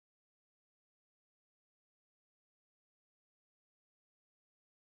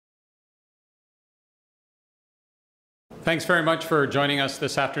Thanks very much for joining us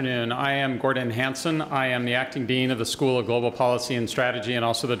this afternoon. I am Gordon Hansen. I am the Acting Dean of the School of Global Policy and Strategy and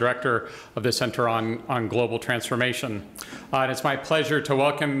also the Director of the Center on Global Transformation. And it's my pleasure to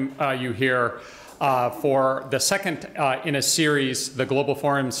welcome you here for the second in a series, the Global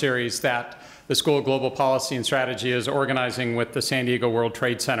Forum series that the School of Global Policy and Strategy is organizing with the San Diego World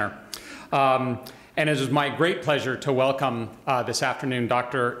Trade Center. And it is my great pleasure to welcome this afternoon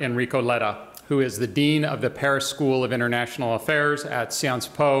Dr. Enrico Letta, who is the Dean of the Paris School of International Affairs at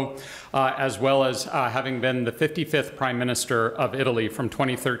Sciences Po, as well as having been the 55th Prime Minister of Italy from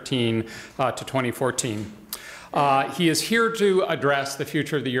 2013 to 2014. He is here to address the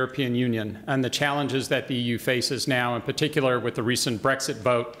future of the European Union and the challenges that the EU faces now, in particular with the recent Brexit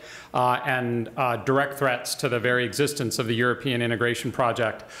vote and direct threats to the very existence of the European integration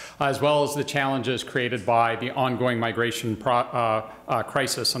project, as well as the challenges created by the ongoing migration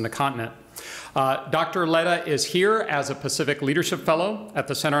crisis on the continent. Dr. Letta is here as a Pacific Leadership Fellow at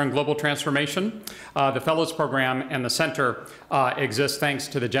the Center on Global Transformation. The Fellows Program and the Center exists thanks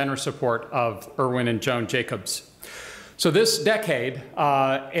to the generous support of Erwin and Joan Jacobs. So this decade,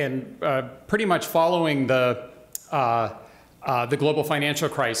 and pretty much following the global financial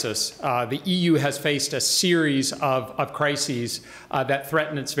crisis, the EU has faced a series of crises that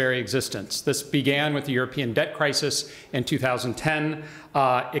threaten its very existence. This began with the European debt crisis in 2010.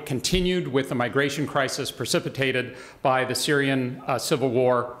 It continued with the migration crisis precipitated by the Syrian civil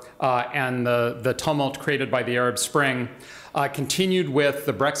war and the tumult created by the Arab Spring. Continued with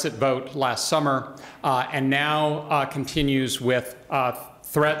the Brexit vote last summer, and now continues with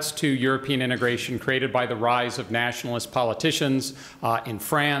threats to European integration created by the rise of nationalist politicians in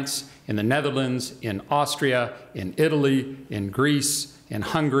France, in the Netherlands, in Austria, in Italy, in Greece, in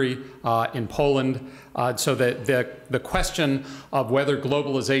Hungary, in Poland. So the question of whether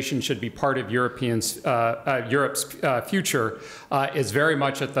globalization should be part of Europe's future is very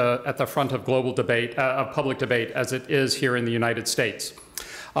much at the front of global debate, of public debate, as it is here in the United States.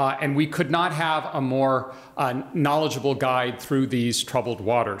 And we could not have a more knowledgeable guide through these troubled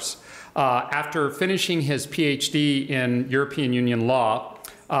waters. After finishing his PhD in European Union law,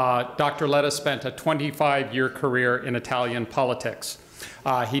 Dr. Letta spent a 25-year career in Italian politics.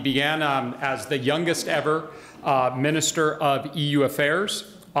 He began as the youngest ever Minister of EU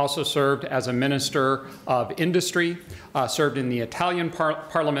Affairs, also served as a Minister of Industry, served in the Italian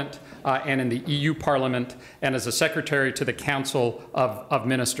Parliament and in the EU Parliament, and as a Secretary to the Council of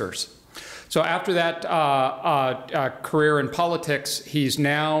Ministers. So after that career in politics, he's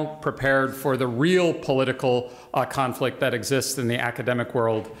now prepared for the real political conflict that exists in the academic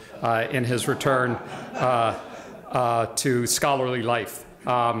world in his return to scholarly life.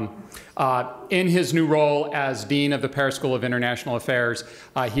 In his new role as Dean of the Paris School of International Affairs,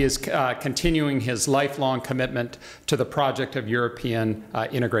 he is continuing his lifelong commitment to the project of European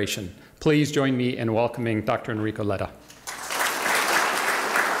integration. Please join me in welcoming Dr. Enrico Letta.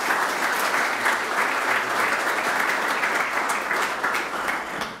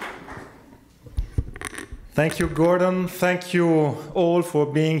 Thank you, Gordon. Thank you all for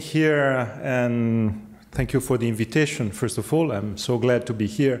being here, and thank you for the invitation. First of all, I'm so glad to be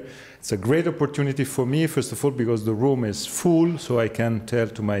here. It's a great opportunity for me, first of all, because the room is full, so I can tell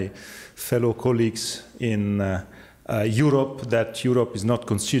to my fellow colleagues in Europe that Europe is not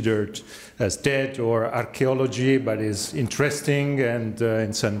considered as dead or archaeology, but is interesting, and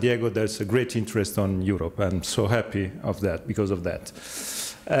in San Diego there's a great interest on Europe. I'm so happy of that, because of that.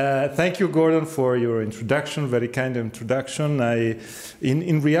 Thank you, Gordon, for your introduction, very kind introduction.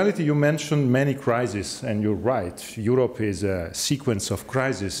 In reality, you mentioned many crises, and you're right. Europe is a sequence of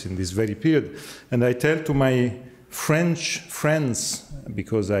crises in this very period. And I tell to my French friends,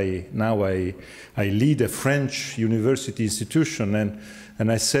 because now I lead a French university institution,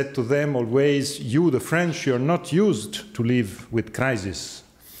 and I said to them always, you, the French, you're not used to live with crisis.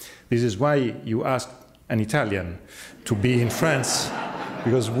 This is why you ask an Italian to be in France.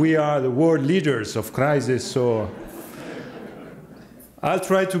 Because we are the world leaders of crisis, so I'll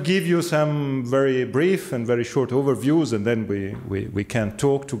try to give you some very brief and very short overviews, and then we can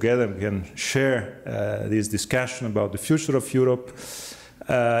talk together, we can share this discussion about the future of Europe,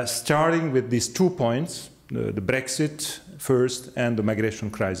 starting with these 2 points, the Brexit first and the migration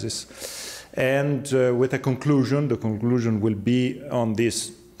crisis, and with a conclusion. The conclusion will be on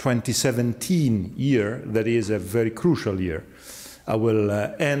this 2017 year, that is a very crucial year. I will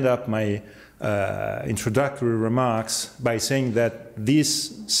end up my introductory remarks by saying that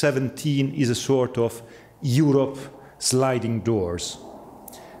this 17 is a sort of Europe sliding doors.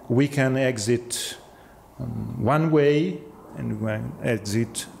 We can exit one way and we can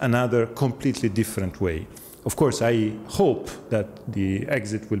exit another completely different way. Of course, I hope that the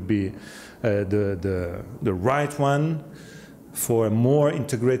exit will be the right one for a more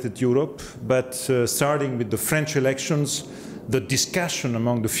integrated Europe, but starting with the French elections, the discussion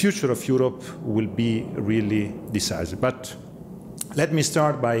among the future of Europe will be really decisive. But let me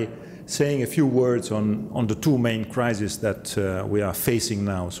start by saying a few words on the two main crises that we are facing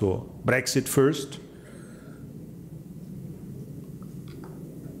now. So Brexit first,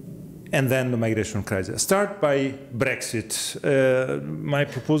 and then the migration crisis. Start by Brexit. My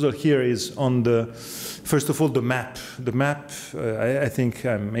proposal here is on the, first of all, the map. The map, I think,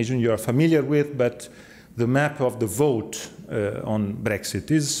 I imagine you are familiar with, but the map of the vote on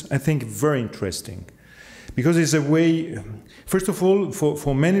Brexit is, I think, very interesting. Because it's a way, first of all,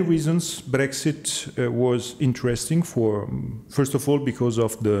 for many reasons, Brexit was interesting. First of all, because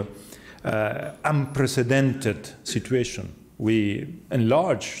of the unprecedented situation. We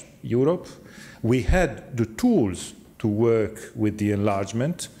enlarged Europe. We had the tools to work with the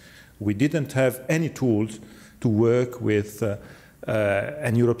enlargement. We didn't have any tools to work with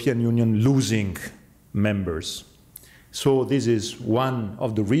an European Union losing members. So this is one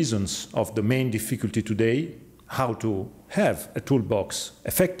of the reasons of the main difficulty today, how to have a toolbox,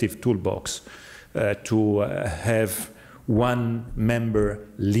 effective toolbox, to have one member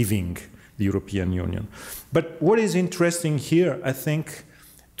leaving the European Union. But what is interesting here, I think,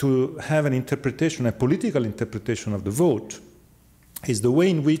 to have an interpretation, a political interpretation of the vote, is the way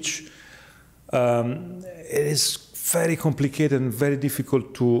in which it is very complicated and very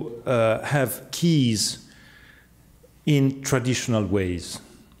difficult to have keys in traditional ways,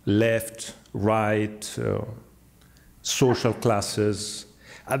 left, right, social classes.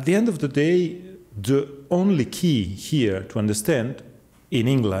 At the end of the day, the only key here to understand, in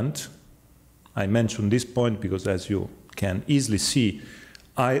England, I mention this point because, as you can easily see,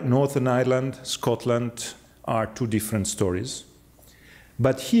 Northern Ireland, Scotland are two different stories.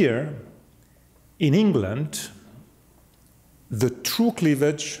 But here, in England, the true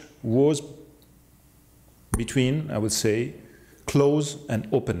cleavage was between, I would say, close and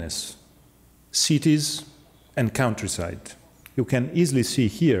openness, cities and countryside. You can easily see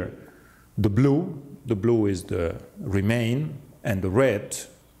here the blue is the Remain, and the red,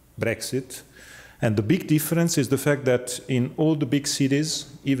 Brexit. And the big difference is the fact that in all the big cities,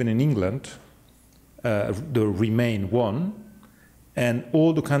 even in England, the Remain won, and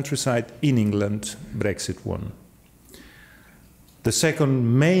all the countryside in England, Brexit won. The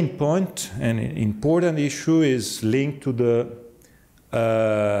second main point and important issue is linked to the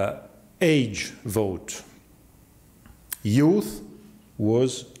age vote. Youth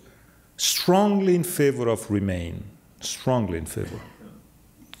was strongly in favor of Remain, strongly in favor.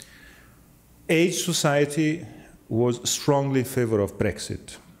 Age society was strongly in favor of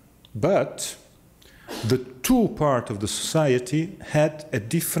Brexit. But the two parts of the society had a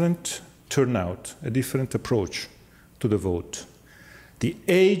different turnout, a different approach to the vote. The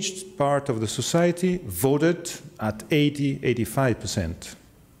aged part of the society voted at 80–85%.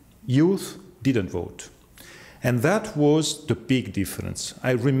 Youth didn't vote. And that was the big difference.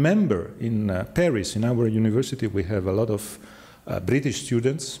 I remember in Paris, in our university, we have a lot of British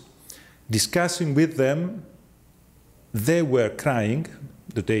students. Discussing with them, they were crying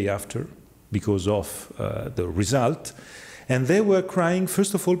the day after because of the result. And they were crying,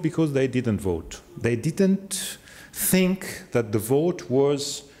 first of all, because they didn't vote. They didn't think that the vote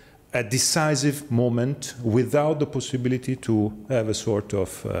was a decisive moment without the possibility to have a sort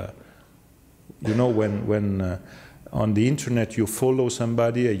of, you know, when on the internet you follow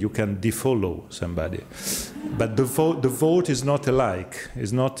somebody, you can defollow somebody. But the vote is not alike.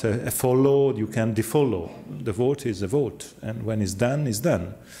 It's not a follow, you can defollow. The vote is a vote, and when it's done, it's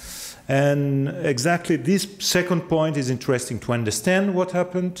done. And exactly this second point is interesting to understand what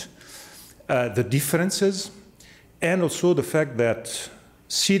happened, the differences, and also the fact that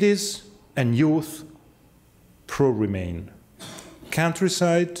cities and youth pro-Remain.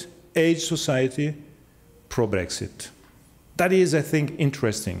 Countryside, age society, pro-Brexit. That is, I think,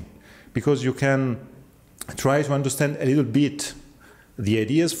 interesting, because you can try to understand a little bit the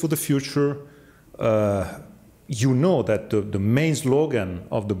ideas for the future. You know that the main slogan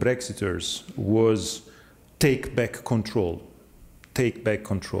of the Brexiters was take back control. Take back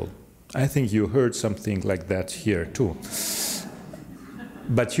control. I think you heard something like that here too.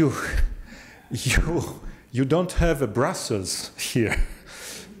 But you don't have a Brussels here.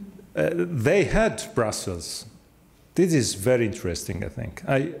 They had Brussels. This is very interesting, I think.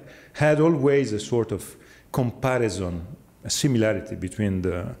 I had always a sort of comparison, a similarity between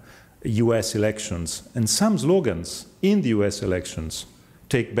the US elections and some slogans in the US elections.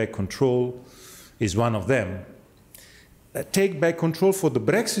 Take back control, is one of them. Take back control for the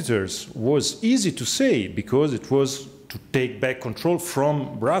Brexiters was easy to say because it was to take back control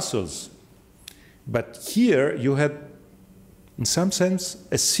from Brussels. But here you had, in some sense,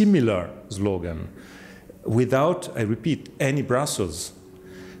 a similar slogan without, I repeat, any Brussels.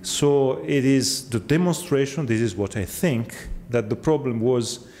 So it is the demonstration, this is what I think, that the problem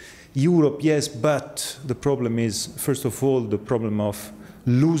was Europe, yes, but the problem is, first of all, the problem of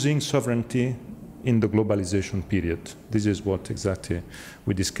losing sovereignty in the globalization period. This is what exactly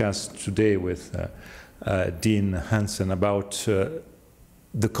we discussed today with Dean Hansen about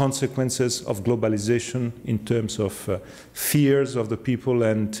the consequences of globalization in terms of fears of the people,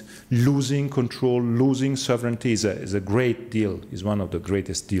 and losing control, losing sovereignty is a great deal, is one of the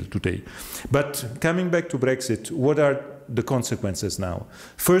greatest deals today. But coming back to Brexit, what are the consequences now?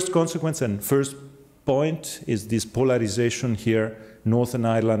 First consequence and first point is this polarization here, Northern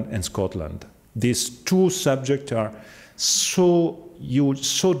Ireland and Scotland. These two subjects are so huge,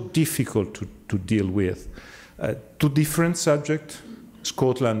 so difficult to deal with. Two different subjects.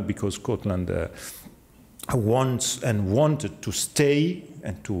 Scotland, because Scotland wants and wanted to stay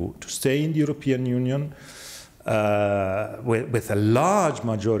and to stay in the European Union with a large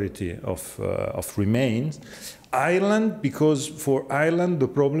majority of remains. Ireland, because for Ireland the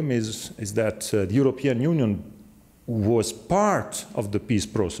problem is that the European Union was part of the peace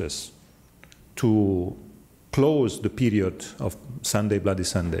process to close the period of Sunday, Bloody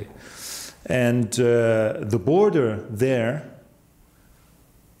Sunday. And the border there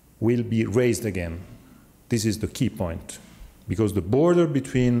will be raised again. This is the key point, because the border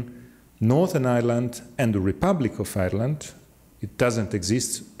between Northern Ireland and the Republic of Ireland, it doesn't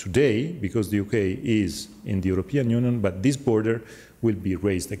exist today because the UK is in the European Union, but this border will be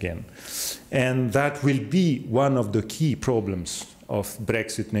raised again. And that will be one of the key problems of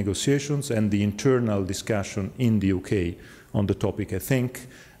Brexit negotiations and the internal discussion in the UK on the topic. I think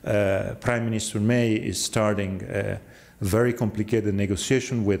Prime Minister May is starting a very complicated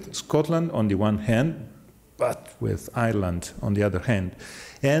negotiation with Scotland on the one hand, but with Ireland on the other hand.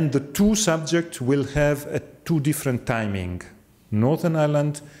 And the two subjects will have a two different timing. Northern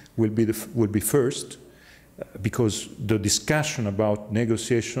Ireland will be first, because the discussion about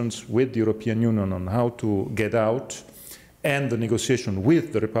negotiations with the European Union on how to get out and the negotiation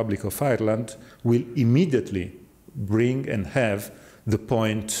with the Republic of Ireland will immediately bring and have the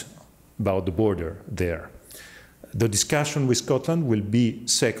point about the border there. The discussion with Scotland will be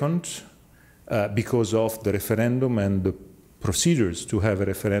second because of the referendum and the procedures to have a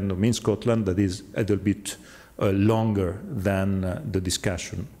referendum in Scotland that is a little bit longer than the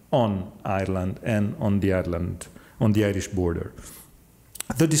discussion on Ireland and on the Irish border.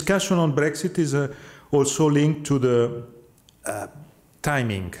 The discussion on Brexit is also linked to the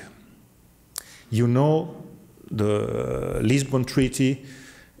timing. You know, the Lisbon Treaty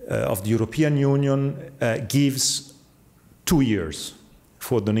of the European Union gives 2 years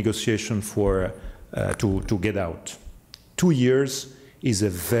for the negotiation to get out. 2 years is a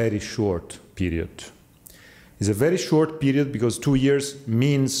very short period. It's a very short period because 2 years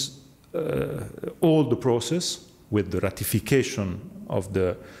means all the process with the ratification of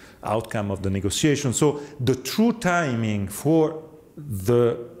the outcome of the negotiation. So the true timing for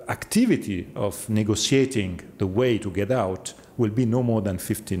the activity of negotiating the way to get out will be no more than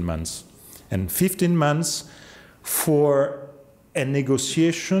 15 months. And 15 months for a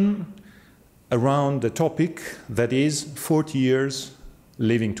negotiation around a topic that is 40 years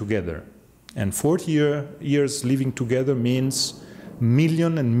living together. And 40 years living together means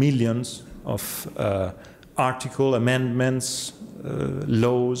millions and millions of article amendments,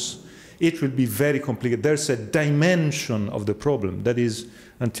 laws. It will be very complicated. There's a dimension of the problem that is,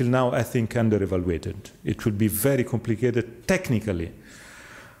 until now, I think, under-evaluated. It will be very complicated technically.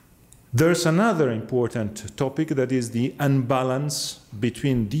 There's another important topic that is the unbalance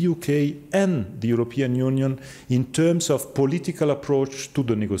between the UK and the European Union in terms of political approach to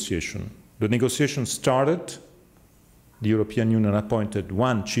the negotiation. The negotiation started. The European Union appointed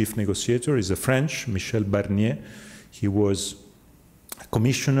one chief negotiator, is a French, Michel Barnier. He was a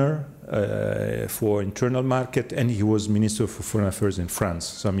commissioner for internal market, and he was Minister for Foreign Affairs in France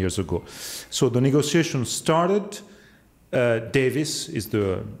some years ago. So the negotiation started. Davis is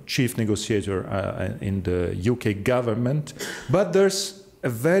the chief negotiator in the UK government, but there's a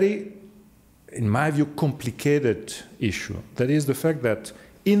very, in my view, complicated issue. That is the fact that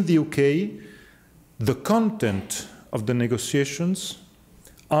in the UK, the content of the negotiations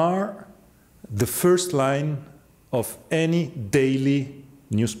are the first line of any daily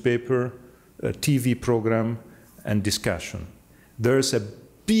newspaper, TV program, and discussion. There's a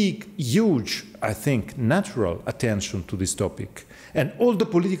big, huge, I think, natural attention to this topic. And all the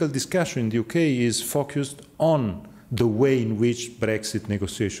political discussion in the UK is focused on the way in which Brexit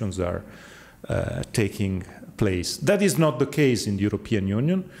negotiations are taking place. That is not the case in the European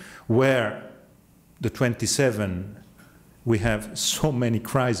Union, where the 27, we have so many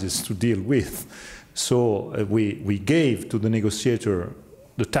crises to deal with. So we gave to the negotiator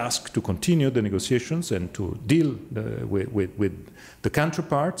the task to continue the negotiations and to deal with the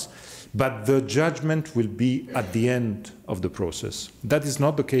counterparts, but the judgment will be at the end of the process. That is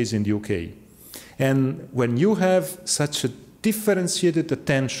not the case in the UK. And when you have such a differentiated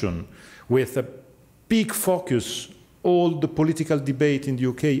attention with a big focus, all the political debate in the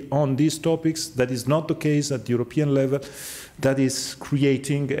UK on these topics, that is not the case at the European level. That is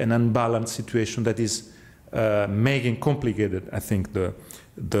creating an unbalanced situation that is making complicated, I think, the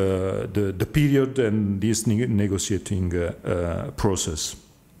period and this negotiating process.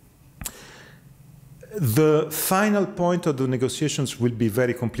 The final point of the negotiations will be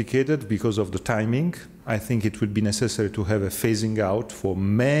very complicated because of the timing. I think it will be necessary to have a phasing out for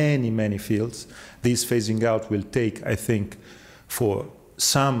many, many fields. This phasing out will take, I think, for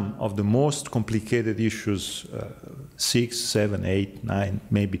some of the most complicated issues, 6, 7, 8, 9,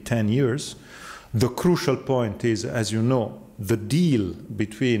 maybe 10 years. The crucial point is, as you know, the deal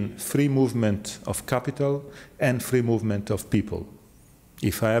between free movement of capital and free movement of people.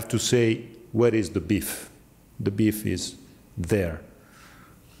 If I have to say, where is the beef? The beef is there.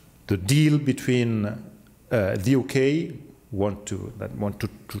 The deal between the UK want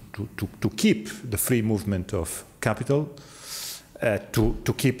to keep the free movement of capital,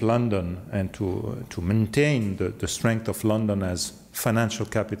 to keep London and to maintain the strength of London as financial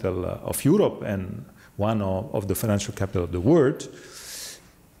capital of Europe and one of the financial capital of the world,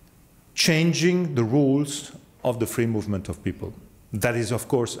 changing the rules of the free movement of people. That is, of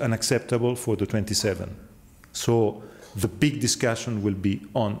course, unacceptable for the 27. So the big discussion will be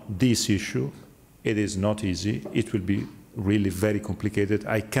on this issue. It is not easy. It will be really very complicated.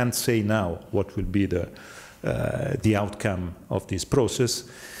 I can't say now what will be the outcome of this process.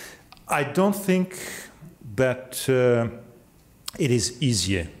 I don't think that it is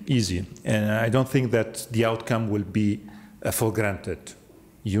easy, and I don't think that the outcome will be for granted.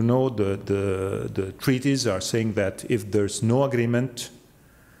 You know, the treaties are saying that if there's no agreement,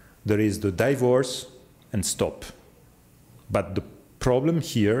 there is the divorce and stop. But the problem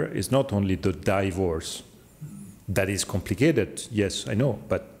here is not only the divorce. That is complicated, yes, I know,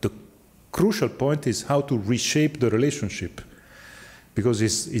 but the crucial point is how to reshape the relationship, because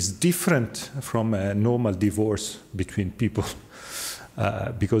it's different from a normal divorce between people,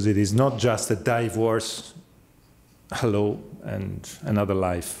 because it is not just a divorce, hello, and another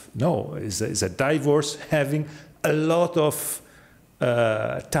life. No, it's a divorce having a lot of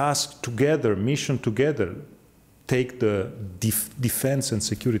tasks together, mission together. Take the defense and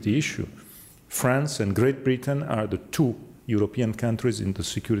security issue. France and Great Britain are the two European countries in the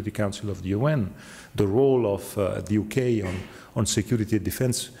Security Council of the UN. The role of the UK on security and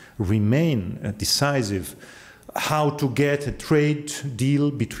defense remain decisive. How to get a trade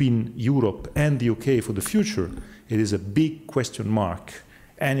deal between Europe and the UK for the future, it is a big question mark,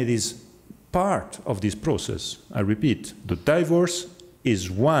 and it is part of this process. I repeat, the divorce is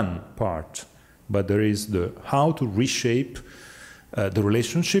one part, but there is the how to reshape the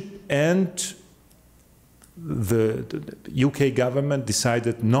relationship, and the UK government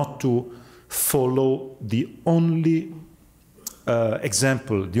decided not to follow the only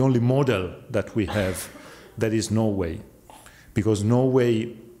example, the only model that we have, that is Norway, because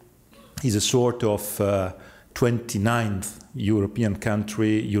Norway is a sort of 29th European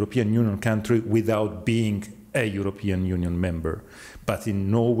Union country without being a European Union member. But in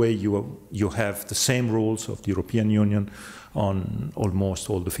Norway, you have the same rules of the European Union on almost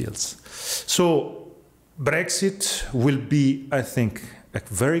all the fields. So Brexit will be, I think, a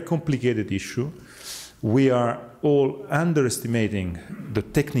very complicated issue. We are all underestimating the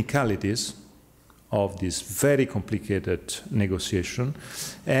technicalities of this very complicated negotiation.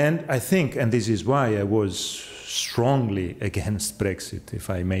 And I think, and this is why I was strongly against Brexit, if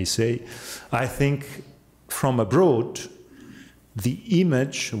I may say, I think from abroad, the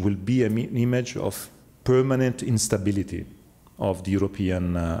image will be an image of permanent instability of the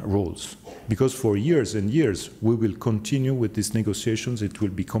European rules. Because for years and years, we will continue with these negotiations. It will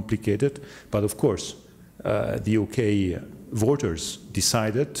be complicated. But of course, the UK voters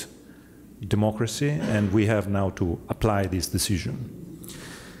decided democracy, and we have now to apply this decision.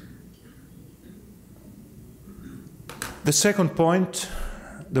 The second point,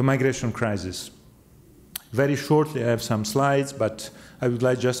 the migration crisis. very shortly. I have some slides, but I would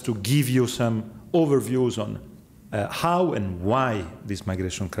like just to give you some overviews on how and why this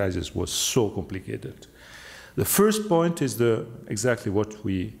migration crisis was so complicated. The first point is exactly what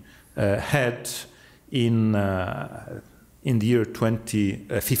we had in the year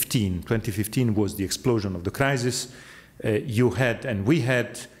 2015. 2015 was the explosion of the crisis. We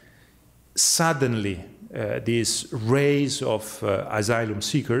had suddenly this rise of asylum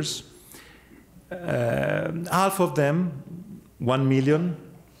seekers. Half of them,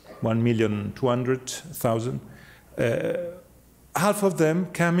 1,200,000, half of them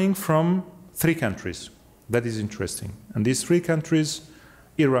coming from 3 countries. That is interesting. And these 3 countries,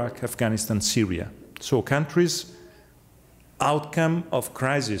 Iraq, Afghanistan, Syria. So countries, outcome of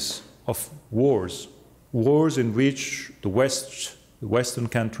crisis, of wars in which the Western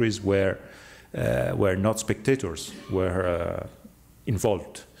countries were not spectators, were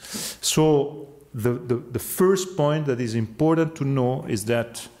involved. So the first point that is important to know is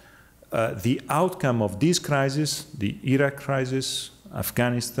that the outcome of this crisis, the Iraq crisis,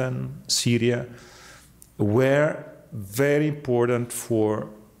 Afghanistan, Syria, were very important for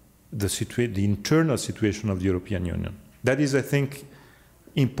the internal situation of the European Union. That is, I think,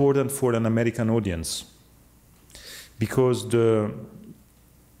 important for an American audience, because the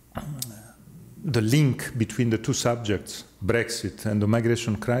link between the 2 subjects, Brexit and the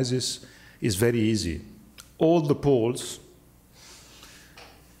migration crisis, is very easy. All the polls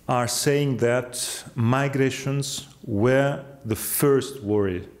are saying that migrations were the first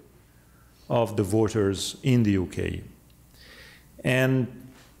worry of the voters in the UK. And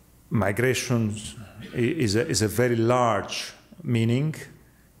migration is a very large meaning.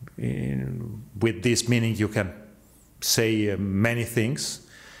 With this meaning, you can say many things.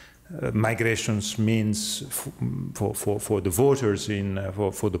 Migrations means for the voters,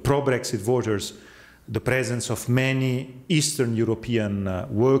 for the pro-Brexit voters, the presence of many Eastern European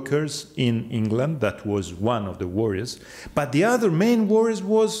workers in England. That was one of the worries. But the other main worries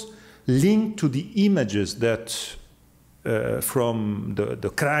was linked to the images that from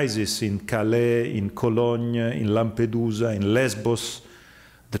the crisis in Calais, in Cologne, in Lampedusa, in Lesbos,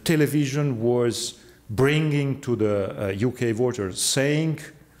 the television was bringing to the UK voters, saying,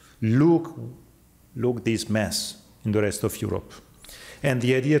 look this mess in the rest of Europe. And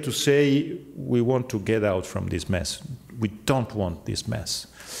the idea to say, we want to get out from this mess, we don't want this mess,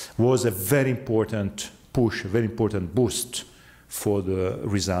 was a very important push, a very important boost for the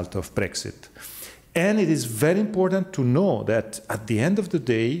result of Brexit. And it is very important to know that at the end of the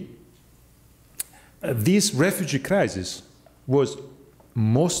day, this refugee crisis was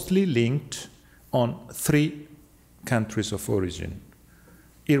mostly linked on 3 countries of origin: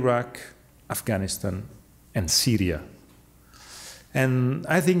 Iraq, Afghanistan, and Syria. And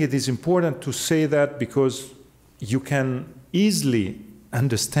I think it is important to say that because you can easily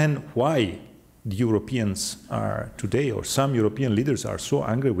understand why the Europeans are today, or some European leaders are so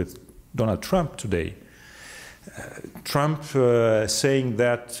angry with Donald Trump today. Trump saying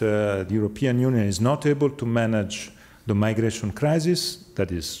that the European Union is not able to manage the migration crisis.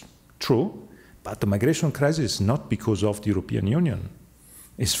 That is true, but the migration crisis is not because of the European Union.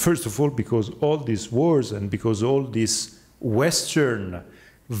 It's first of all because all these wars and because all this Western,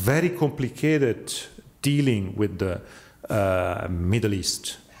 very complicated dealing with the Middle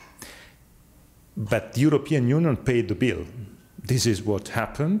East. But the European Union paid the bill. This is what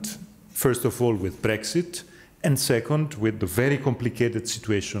happened, first of all with Brexit, and second with the very complicated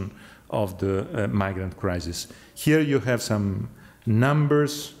situation of the migrant crisis. Here you have some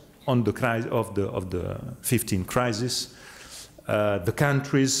numbers on the of the 15 crisis, the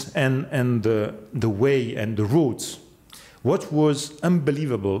countries and the way and the routes. What was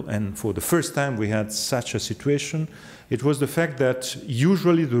unbelievable, and for the first time we had such a situation, it was the fact that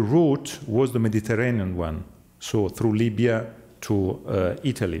usually the route was the Mediterranean one, so through Libya to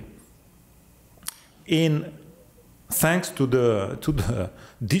Italy. Thanks to the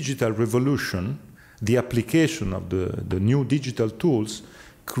digital revolution, the application of the new digital tools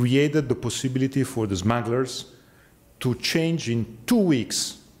created the possibility for the smugglers to change in 2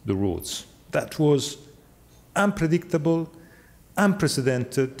 weeks the routes. That was unpredictable,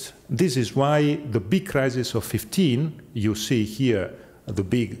 unprecedented. This is why the big crisis of 15, you see here the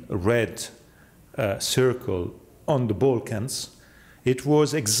big red circle on the Balkans, it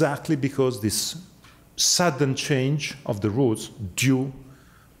was exactly because this sudden change of the routes due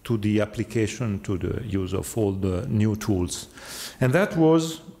to the application, to the use of all the new tools. And that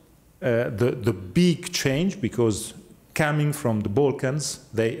was the big change, because coming from the Balkans,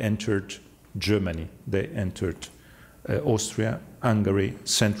 they entered Germany, they entered Austria, Hungary,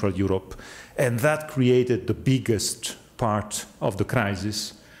 Central Europe, and that created the biggest part of the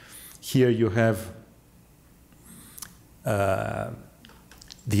crisis. Here you have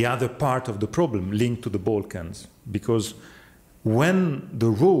the other part of the problem linked to the Balkans, because when the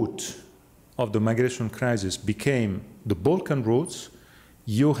route of the migration crisis became the Balkan routes,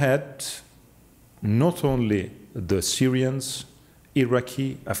 you had not only the Syrians,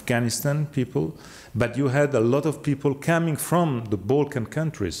 Iraqi, Afghanistan people, but you had a lot of people coming from the Balkan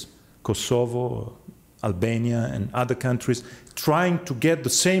countries, Kosovo, Albania, and other countries, trying to get the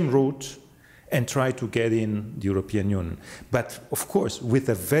same route and try to get in the European Union. But of course, with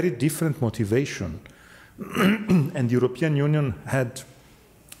a very different motivation. And the European Union had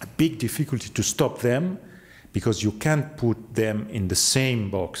a big difficulty to stop them, because you can't put them in the same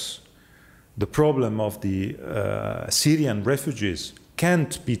box. The problem of the Syrian refugees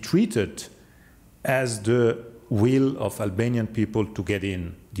can't be treated as the will of Albanian people to get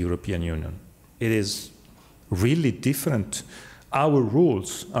in the European Union. It is really different. Our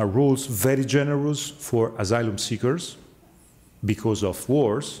rules are rules very generous for asylum seekers because of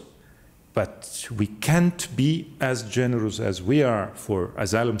wars, but we can't be as generous as we are for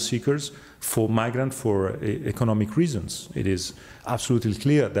asylum seekers, for migrants, for economic reasons. It is absolutely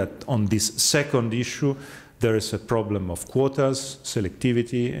clear that on this second issue, there is a problem of quotas,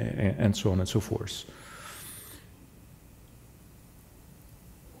 selectivity, and so on and so forth.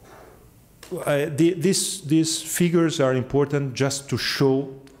 These figures are important just to show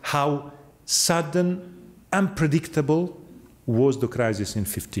how sudden, unpredictable was the crisis in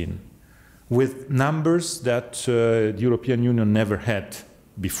 2015, with numbers that the European Union never had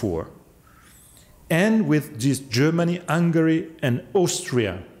before. And with this Germany, Hungary, and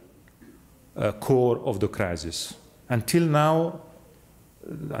Austria core of the crisis. Until now,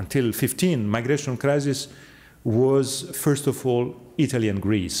 until 2015, migration crisis was, first of all, Italy and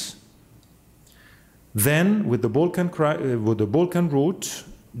Greece. Then, with the Balkan route,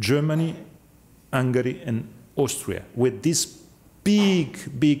 Germany, Hungary, and Austria, with this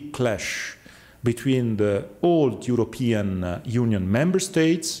big clash between the old European Union member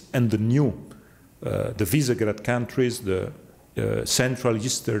states and the new, the Visegrad countries, the Central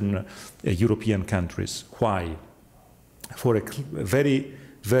Eastern European countries. Why? For a very,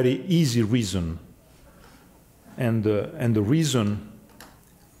 very easy reason. And the reason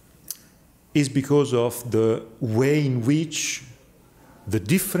is because of the way in which the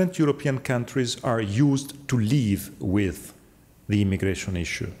different European countries are used to live with the immigration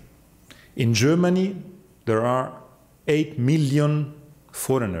issue. In Germany, there are 8 million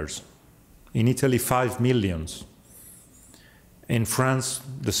foreigners. In Italy, 5 million. In France,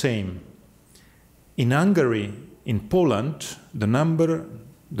 the same. In Hungary, in Poland,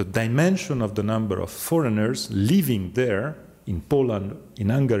 the dimension of the number of foreigners living there, in Poland, in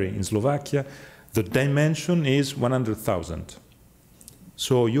Hungary, in Slovakia, the dimension is 100,000.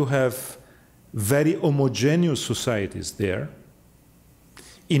 So you have very homogeneous societies there,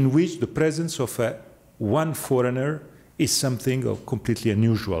 in which the presence of one foreigner is something of completely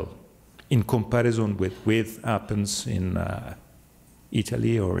unusual in comparison with what happens in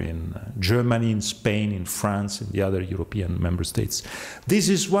Italy or in Germany, in Spain, in France, in the other European member states. This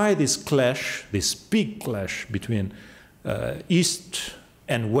is why this clash, this big clash between East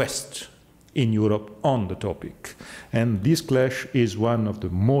and West in Europe on the topic. And this clash is one of the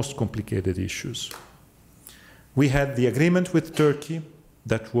most complicated issues. We had the agreement with Turkey.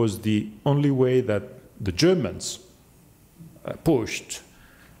 That was the only way that the Germans pushed,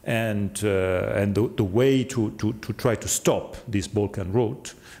 and the way to try to stop this Balkan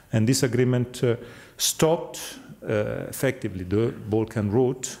route. And this agreement stopped effectively the Balkan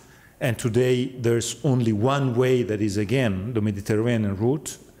route. And today there's only one way that is, again, the Mediterranean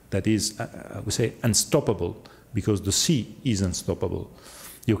route that is, I would say, unstoppable, because the sea is unstoppable.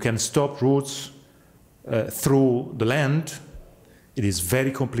 You can stop routes through the land. It is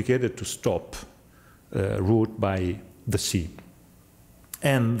very complicated to stop route by the sea.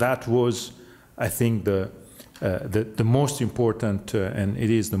 And that was, I think, the most important, and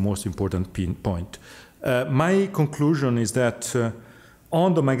it is the most important point. My conclusion is that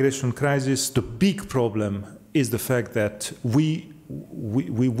on the migration crisis, the big problem is the fact that we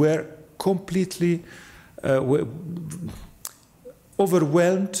were completely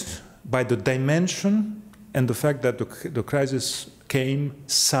overwhelmed by the dimension and the fact that the crisis came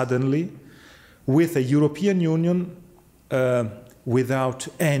suddenly, with a European Union without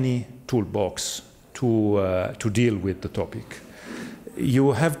any toolbox to deal with the topic.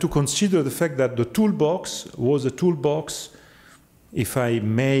 You have to consider the fact that the toolbox was a toolbox if I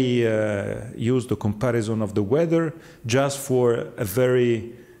may use the comparison of the weather, just for a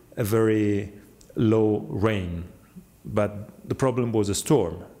very low rain. But the problem was a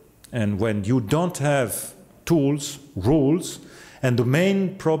storm. And when you don't have tools, rules, and the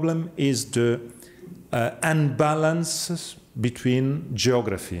main problem is the unbalance between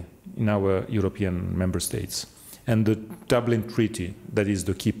geography in our European member states and the Dublin Treaty. That is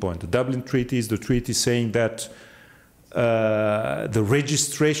the key point. The Dublin Treaty is the treaty saying that the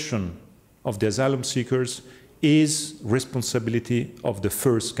registration of the asylum seekers is responsibility of the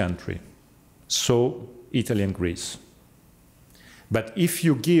first country, so Italy and Greece. But if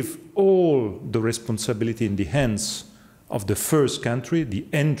you give all the responsibility in the hands of the first country, the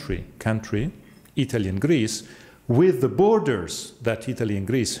entry country, Italy and Greece, with the borders that Italy and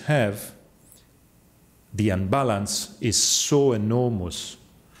Greece have, the unbalance is so enormous.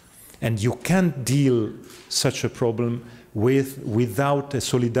 And you can't deal such a problem without a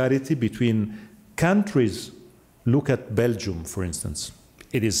solidarity between countries. Look at Belgium, for instance.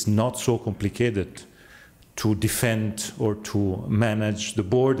 It is not so complicated to defend or to manage the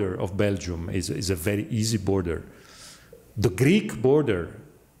border of Belgium. Is a very easy border. The Greek border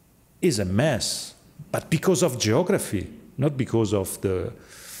is a mess, but because of geography, not because of the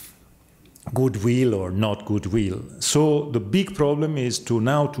goodwill or not goodwill. So the big problem is to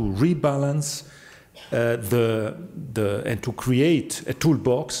rebalance and to create a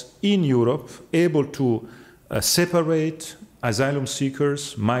toolbox in Europe able to separate asylum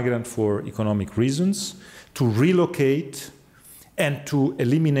seekers, migrants for economic reasons, to relocate and to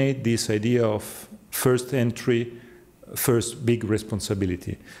eliminate this idea of first entry, first big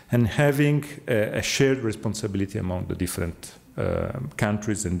responsibility, and having a shared responsibility among the different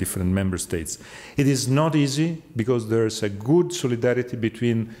countries and different member states. It is not easy because there is a good solidarity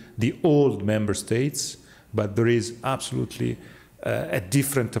between the old member states, but there is absolutely a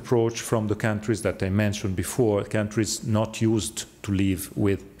different approach from the countries that I mentioned before, countries not used to live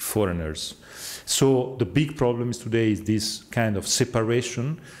with foreigners. So the big problem is today is this kind of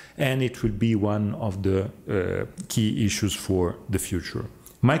separation, and it will be one of the key issues for the future.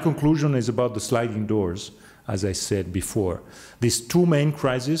 My conclusion is about the sliding doors, as I said before. These two main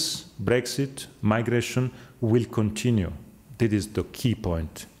crises, Brexit, migration, will continue. That is the key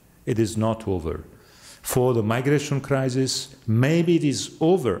point. It is not over. For the migration crisis, maybe it is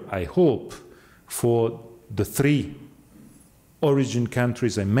over, I hope, for the three origin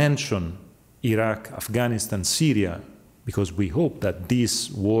countries I mentioned, Iraq, Afghanistan, Syria, because we hope that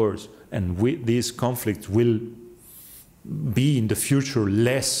these wars and these conflicts will be in the future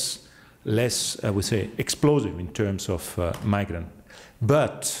less, I would say, explosive in terms of migrant.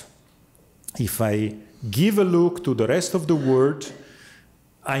 But if I give a look to the rest of the world,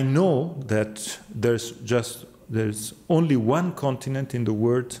 I know that there's only one continent in the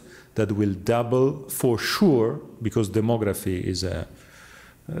world that will double for sure, because demography is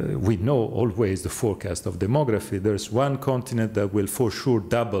we know always the forecast of demography. There's one continent that will for sure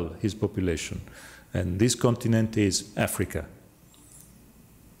double his population, and this continent is Africa.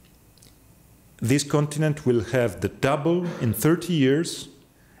 This continent will have the double in 30 years,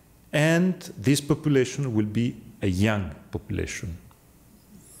 and this population will be a young population.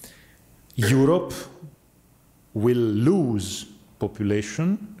 Europe will lose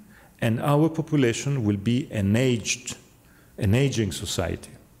population, and our population will be an aging society.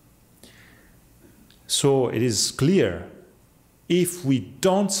 So it is clear, if we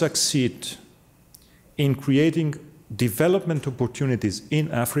don't succeed in creating development opportunities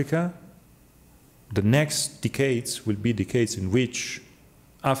in Africa, the next decades will be decades in which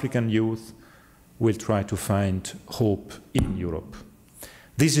African youth will try to find hope in Europe.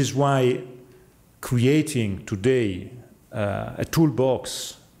 This is why creating today a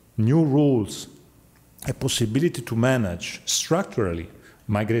toolbox, new rules, a possibility to manage structurally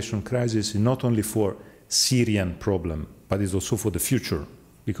migration crisis is not only for Syrian problem, but is also for the future,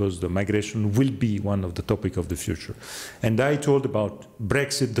 because the migration will be one of the topics of the future. And I told about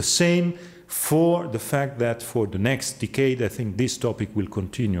Brexit the same, for the fact that for the next decade, I think this topic will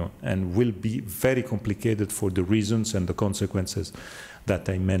continue and will be very complicated for the reasons and the consequences that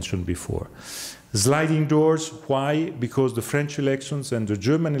I mentioned before. Sliding doors, why? Because the French elections and the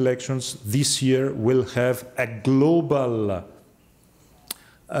German elections this year will have a global,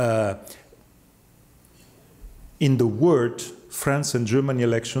 in the world, France and Germany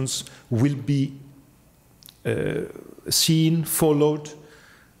elections will be seen, followed,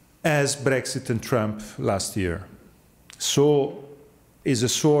 as Brexit and Trump last year. So is a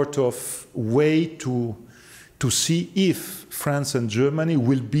sort of way to see if France and Germany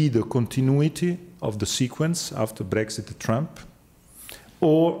will be the continuity of the sequence after Brexit and Trump.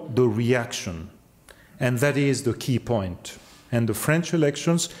 or the reaction. And that is the key point. And the French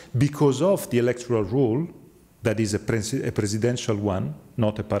elections, because of the electoral rule, that is a presidential one,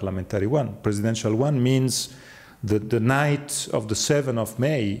 not a parliamentary one. Presidential one means that the night of the 7th of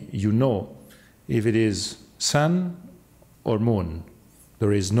May, you know if it is sun or moon.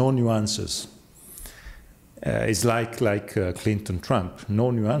 There is no nuances. It's like Clinton-Trump, no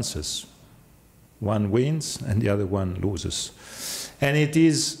nuances. One wins and the other one loses. And it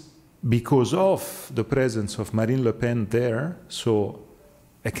is because of the presence of Marine Le Pen there, so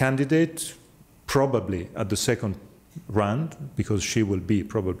a candidate probably at the second round, because she will be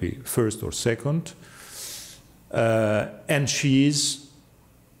probably first or second, and she is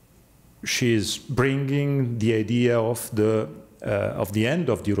bringing the idea of the end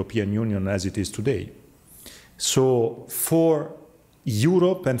of the European Union as it is today. So for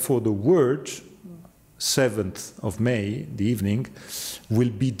Europe and for the world, 7th of May, the evening, will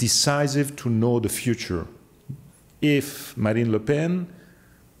be decisive to know the future. If Marine Le Pen,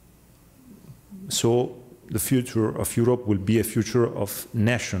 so the future of Europe will be a future of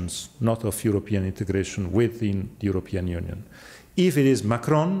nations, not of European integration within the European Union. If it is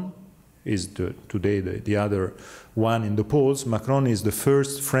Macron, is today the other one in the polls, Macron is the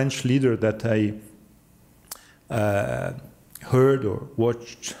first French leader that I heard or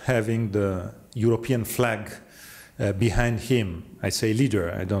watched having the European flag behind him. I say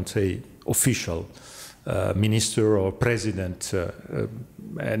leader, I don't say official, minister or president.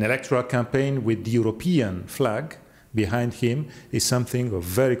 An electoral campaign with the European flag behind him is something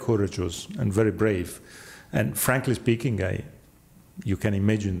very courageous and very brave. And frankly speaking, you can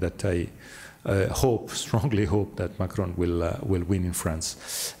imagine that I strongly hope that Macron will win in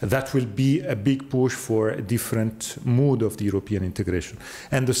France. That will be a big push for a different mood of the European integration.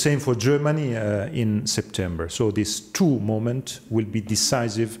 And the same for Germany in September. So these two moments will be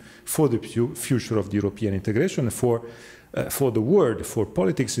decisive for the future of the European integration, for the world, for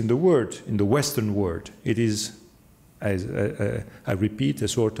politics in the world, in the Western world. It is, as I repeat, a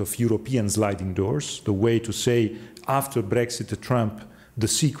sort of European sliding doors, the way to say after Brexit, Trump, the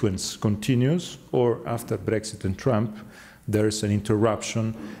sequence continues, or after Brexit and Trump, there's an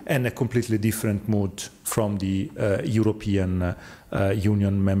interruption and a completely different mood from the European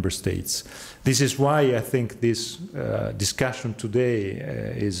Union member states. This is why I think this discussion today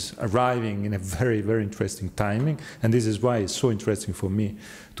is arriving in a very, very interesting timing, and this is why it's so interesting for me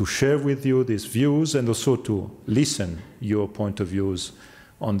to share with you these views and also to listen your point of views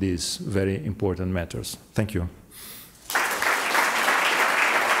on these very important matters. Thank you.